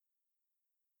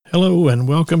Hello and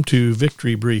welcome to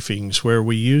Victory Briefings, where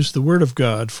we use the Word of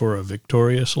God for a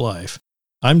victorious life.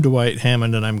 I'm Dwight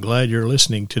Hammond, and I'm glad you're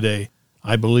listening today.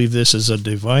 I believe this is a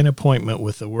divine appointment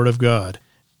with the Word of God.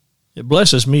 It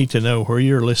blesses me to know where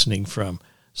you're listening from.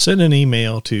 Send an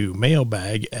email to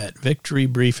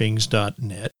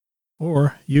mailbag@victorybriefings.net,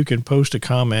 or you can post a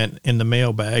comment in the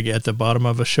mailbag at the bottom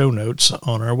of a show notes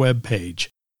on our webpage.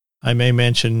 I may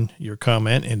mention your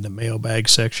comment in the mailbag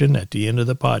section at the end of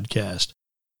the podcast.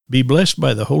 Be blessed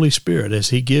by the Holy Spirit as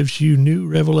He gives you new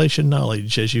revelation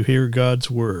knowledge as you hear God's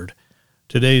Word.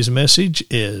 Today's message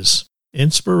is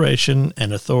Inspiration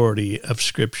and Authority of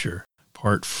Scripture,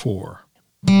 Part 4.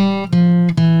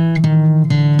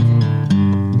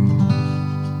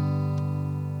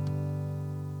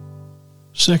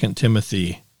 2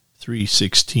 Timothy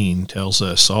 3:16 tells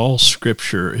us, all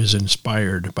Scripture is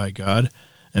inspired by God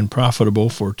and profitable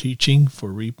for teaching,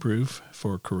 for reproof,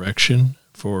 for correction,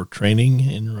 for training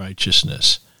in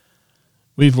righteousness.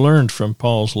 We've learned from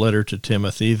Paul's letter to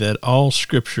Timothy that all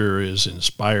Scripture is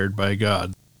inspired by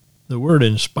God. The word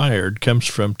inspired comes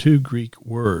from two Greek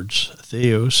words,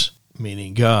 theos,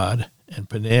 meaning God, and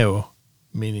pneo,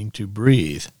 meaning to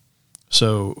breathe.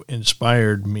 So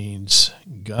inspired means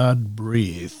God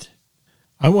breathed.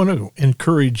 I want to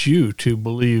encourage you to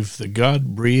believe the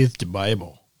God-breathed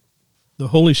Bible. The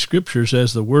Holy Scriptures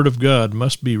as the Word of God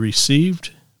must be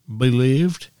received,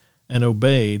 believed, and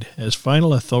obeyed as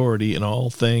final authority in all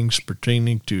things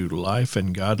pertaining to life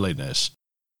and godliness.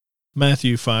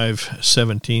 Matthew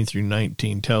 5:17 through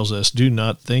 19 tells us, do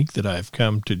not think that I have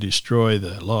come to destroy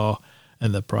the law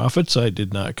and the prophets. I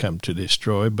did not come to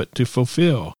destroy, but to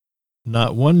fulfill.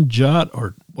 Not one jot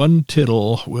or one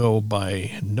tittle will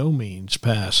by no means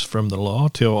pass from the law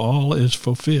till all is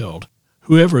fulfilled.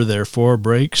 Whoever therefore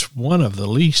breaks one of the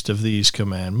least of these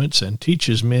commandments and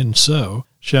teaches men so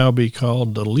shall be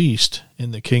called the least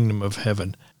in the kingdom of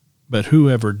heaven. But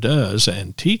whoever does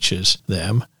and teaches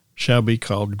them shall be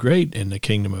called great in the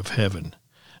kingdom of heaven.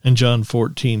 And John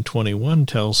 14:21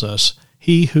 tells us,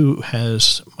 he who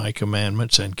has my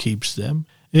commandments and keeps them,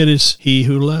 it is he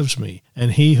who loves me,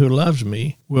 and he who loves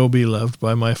me will be loved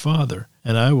by my Father,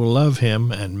 and I will love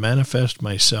him and manifest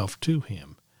myself to him.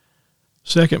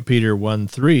 2 Peter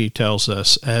 1:3 tells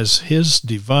us, as his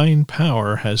divine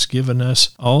power has given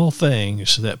us all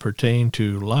things that pertain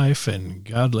to life and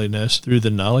godliness through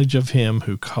the knowledge of him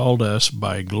who called us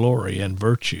by glory and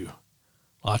virtue.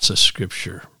 Lots of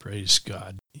Scripture, praise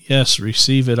God. Yes,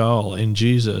 receive it all in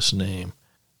Jesus' name.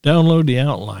 Download the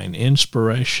outline,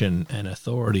 Inspiration and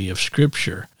Authority of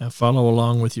Scripture, and follow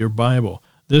along with your Bible.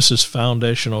 This is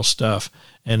foundational stuff,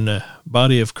 and the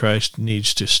body of Christ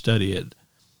needs to study it.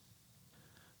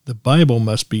 The Bible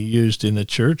must be used in the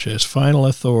church as final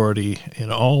authority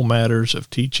in all matters of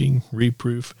teaching,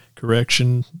 reproof,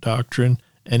 correction, doctrine,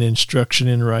 and instruction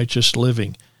in righteous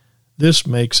living. This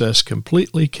makes us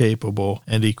completely capable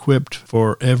and equipped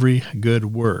for every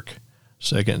good work.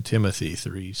 2 Timothy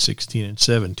 3:16 and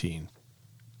 17.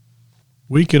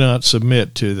 We cannot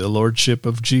submit to the Lordship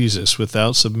of Jesus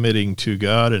without submitting to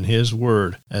God and His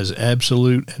Word as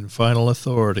absolute and final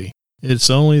authority.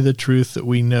 It's only the truth that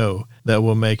we know that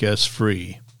will make us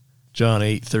free. John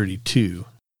 8:32.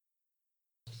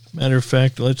 Matter of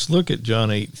fact, let's look at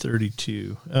John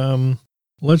 8:32.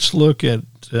 Let's look at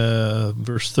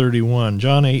verse 31.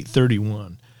 John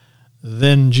 8:31.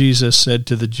 Then Jesus said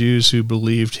to the Jews who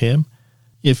believed him,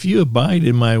 if you abide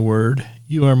in my word,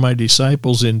 you are my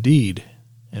disciples indeed.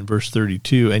 And verse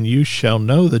 32, and you shall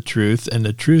know the truth, and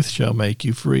the truth shall make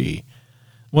you free.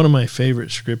 One of my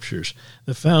favorite scriptures.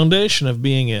 The foundation of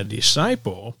being a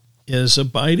disciple is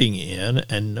abiding in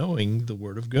and knowing the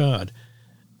Word of God.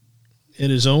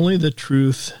 It is only the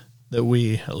truth that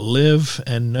we live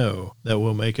and know that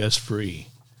will make us free.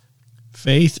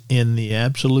 Faith in the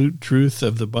absolute truth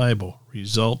of the Bible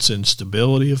results in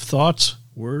stability of thoughts,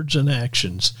 words, and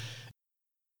actions.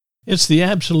 It's the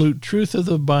absolute truth of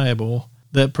the Bible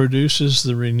that produces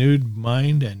the renewed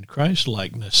mind and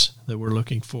Christ-likeness that we're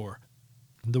looking for.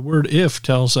 The word if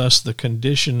tells us the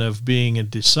condition of being a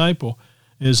disciple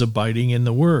is abiding in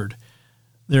the Word.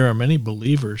 There are many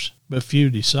believers, but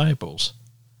few disciples.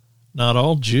 Not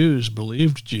all Jews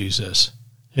believed Jesus.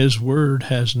 His Word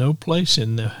has no place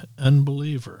in the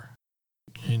unbeliever.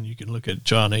 And you can look at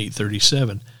John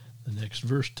 8:37. The next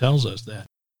verse tells us that.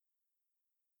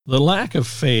 The lack of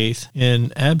faith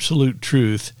in absolute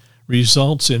truth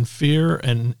results in fear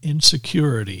and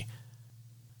insecurity.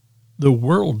 The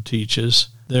world teaches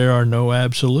there are no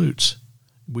absolutes.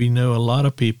 We know a lot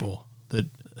of people that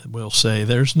will say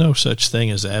there's no such thing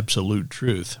as absolute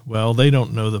truth. Well, they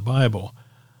don't know the Bible.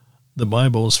 The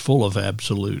Bible is full of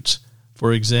absolutes.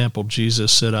 For example,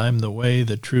 Jesus said, "I'm the way,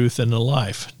 the truth, and the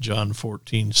life," John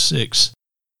 14:6.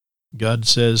 God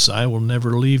says, "I will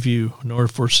never leave you nor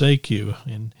forsake you,"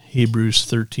 in Hebrews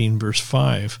 13, verse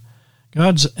 5.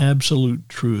 God's absolute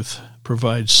truth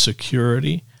provides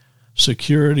security.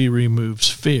 Security removes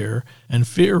fear, and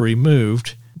fear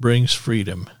removed brings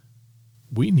freedom.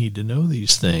 We need to know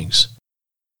these things.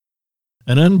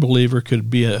 An unbeliever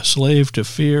could be a slave to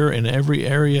fear in every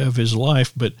area of his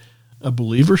life, but a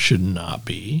believer should not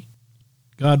be.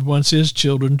 God wants his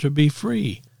children to be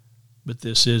free, but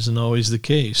this isn't always the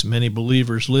case. Many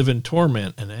believers live in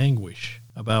torment and anguish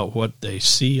about what they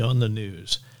see on the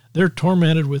news. They're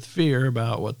tormented with fear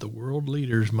about what the world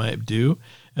leaders might do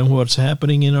and what's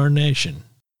happening in our nation.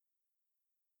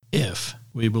 If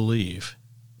we believe,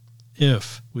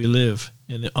 if we live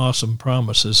in the awesome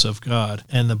promises of God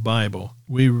and the Bible,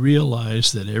 we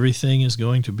realize that everything is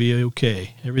going to be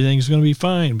okay. Everything's going to be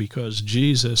fine because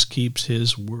Jesus keeps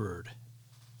his word.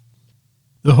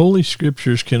 The Holy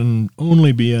Scriptures can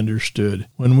only be understood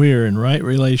when we are in right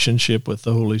relationship with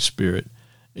the Holy Spirit.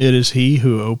 It is he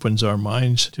who opens our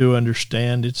minds to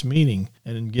understand its meaning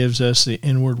and gives us the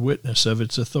inward witness of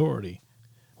its authority.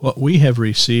 What we have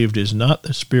received is not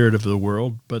the spirit of the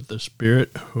world, but the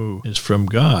Spirit who is from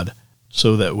God,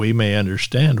 so that we may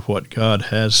understand what God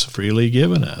has freely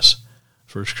given us.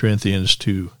 1 Corinthians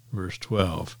 2, verse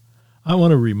 12. I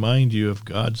want to remind you of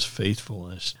God's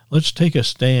faithfulness. Let's take a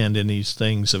stand in these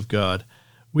things of God.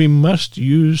 We must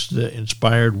use the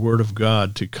inspired Word of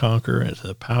God to conquer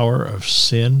the power of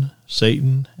sin,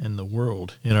 Satan, and the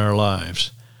world in our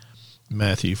lives.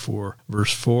 Matthew 4,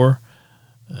 verse 4.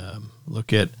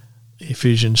 Look at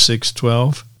Ephesians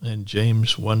 6:12 and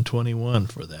James 1:21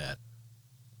 for that.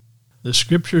 The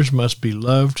Scriptures must be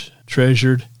loved,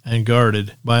 treasured, and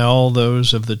guarded by all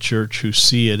those of the church who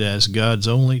see it as God's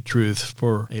only truth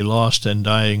for a lost and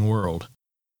dying world.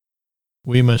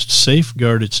 We must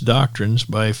safeguard its doctrines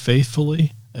by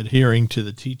faithfully adhering to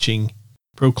the teaching,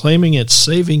 proclaiming its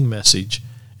saving message,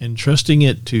 entrusting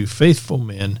it to faithful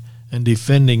men, and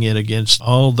defending it against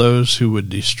all those who would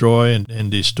destroy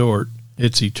and distort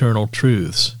its eternal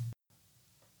truths.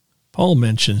 Paul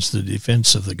mentions the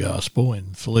defense of the gospel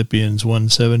in Philippians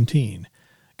 1:17.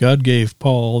 God gave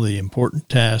Paul the important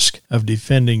task of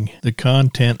defending the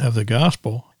content of the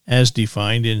gospel as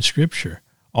defined in Scripture.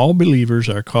 All believers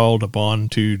are called upon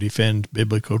to defend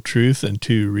biblical truth and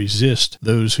to resist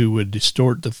those who would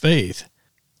distort the faith.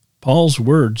 Paul's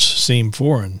words seem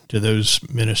foreign to those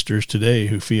ministers today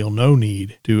who feel no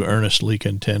need to earnestly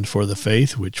contend for the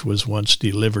faith which was once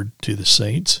delivered to the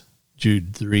saints.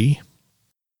 Jude 3.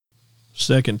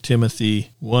 2 Timothy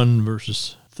 1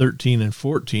 verses 13 and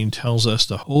 14 tells us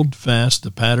to hold fast the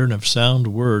pattern of sound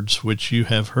words which you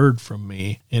have heard from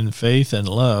me in faith and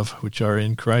love which are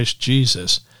in Christ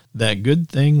Jesus. That good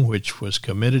thing which was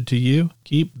committed to you,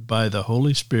 keep by the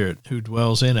Holy Spirit who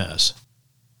dwells in us.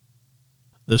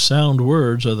 The sound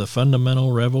words are the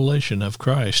fundamental revelation of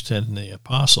Christ and the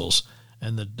apostles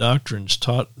and the doctrines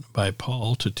taught by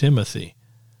Paul to Timothy.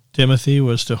 Timothy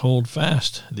was to hold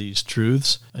fast these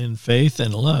truths in faith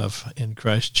and love in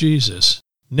Christ Jesus.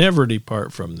 Never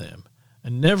depart from them,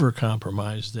 and never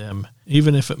compromise them,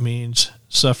 even if it means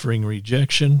suffering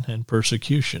rejection and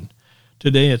persecution.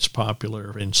 Today it's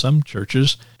popular in some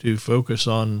churches to focus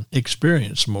on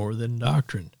experience more than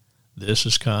doctrine. This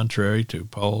is contrary to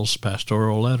Paul's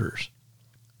pastoral letters.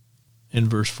 In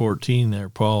verse 14 there,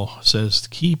 Paul says,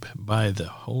 keep by the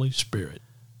Holy Spirit.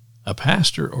 A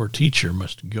pastor or teacher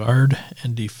must guard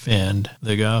and defend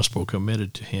the gospel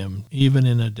committed to him, even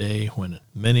in a day when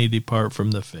many depart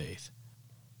from the faith.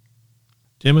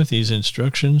 Timothy's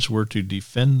instructions were to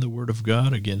defend the Word of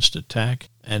God against attack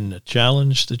and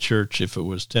challenge the church if it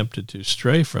was tempted to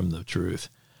stray from the truth.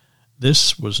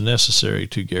 This was necessary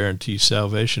to guarantee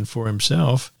salvation for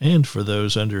himself and for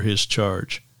those under his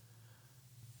charge.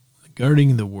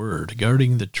 Guarding the Word,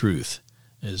 guarding the truth,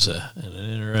 is an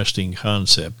interesting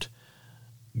concept.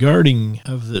 Guarding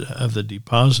of the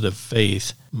deposit of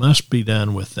faith must be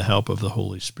done with the help of the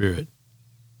Holy Spirit.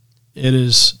 It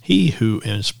is He who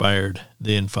inspired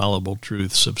the infallible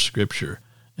truths of Scripture,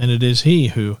 and it is He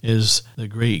who is the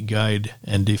great guide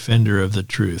and defender of the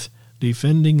truth,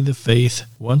 defending the faith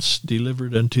once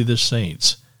delivered unto the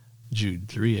saints. Jude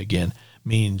 3 again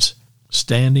means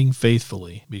standing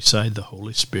faithfully beside the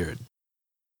Holy Spirit.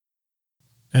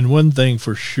 And one thing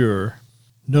for sure,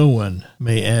 no one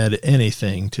may add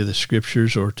anything to the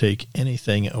Scriptures or take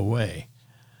anything away.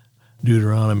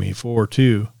 Deuteronomy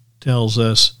 4:2 tells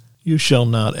us, you shall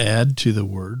not add to the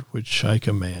word which I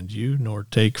command you, nor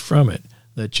take from it,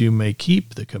 that you may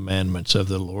keep the commandments of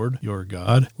the Lord your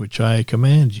God, which I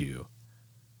command you.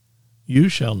 You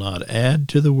shall not add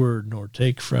to the word nor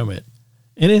take from it.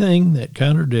 Anything that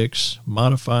contradicts,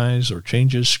 modifies, or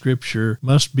changes Scripture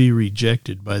must be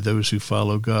rejected by those who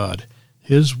follow God.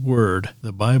 His Word,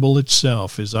 the Bible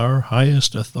itself, is our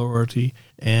highest authority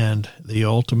and the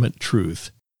ultimate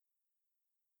truth.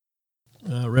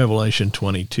 Revelation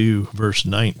 22, verse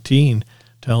 19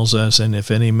 tells us, "And if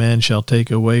any man shall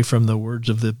take away from the words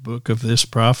of the book of this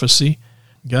prophecy,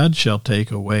 God shall take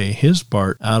away his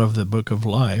part out of the book of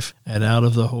life and out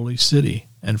of the holy city,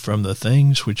 and from the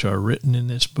things which are written in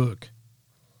this book."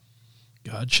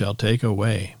 God shall take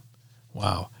away.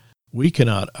 Wow. We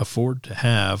cannot afford to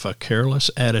have a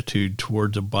careless attitude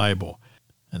toward the Bible,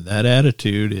 and that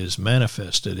attitude is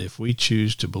manifested if we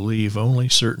choose to believe only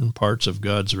certain parts of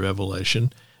God's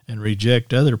revelation and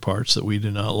reject other parts that we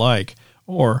do not like,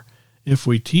 or if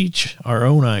we teach our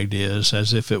own ideas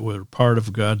as if it were part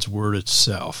of God's Word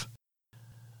itself.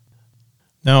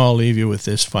 Now I'll leave you with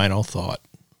this final thought.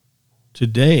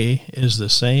 Today is the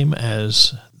same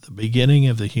as the beginning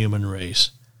of the human race.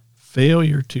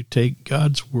 Failure to take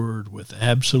God's Word with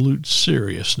absolute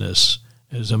seriousness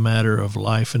is a matter of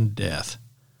life and death.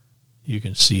 You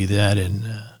can see that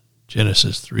in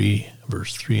Genesis 3,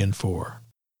 verse 3 and 4.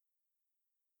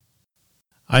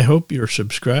 I hope you're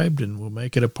subscribed and will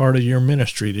make it a part of your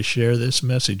ministry to share this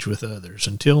message with others.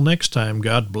 Until next time,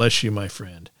 God bless you, my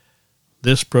friend.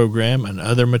 This program and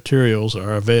other materials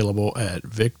are available at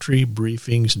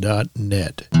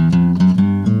victorybriefings.net.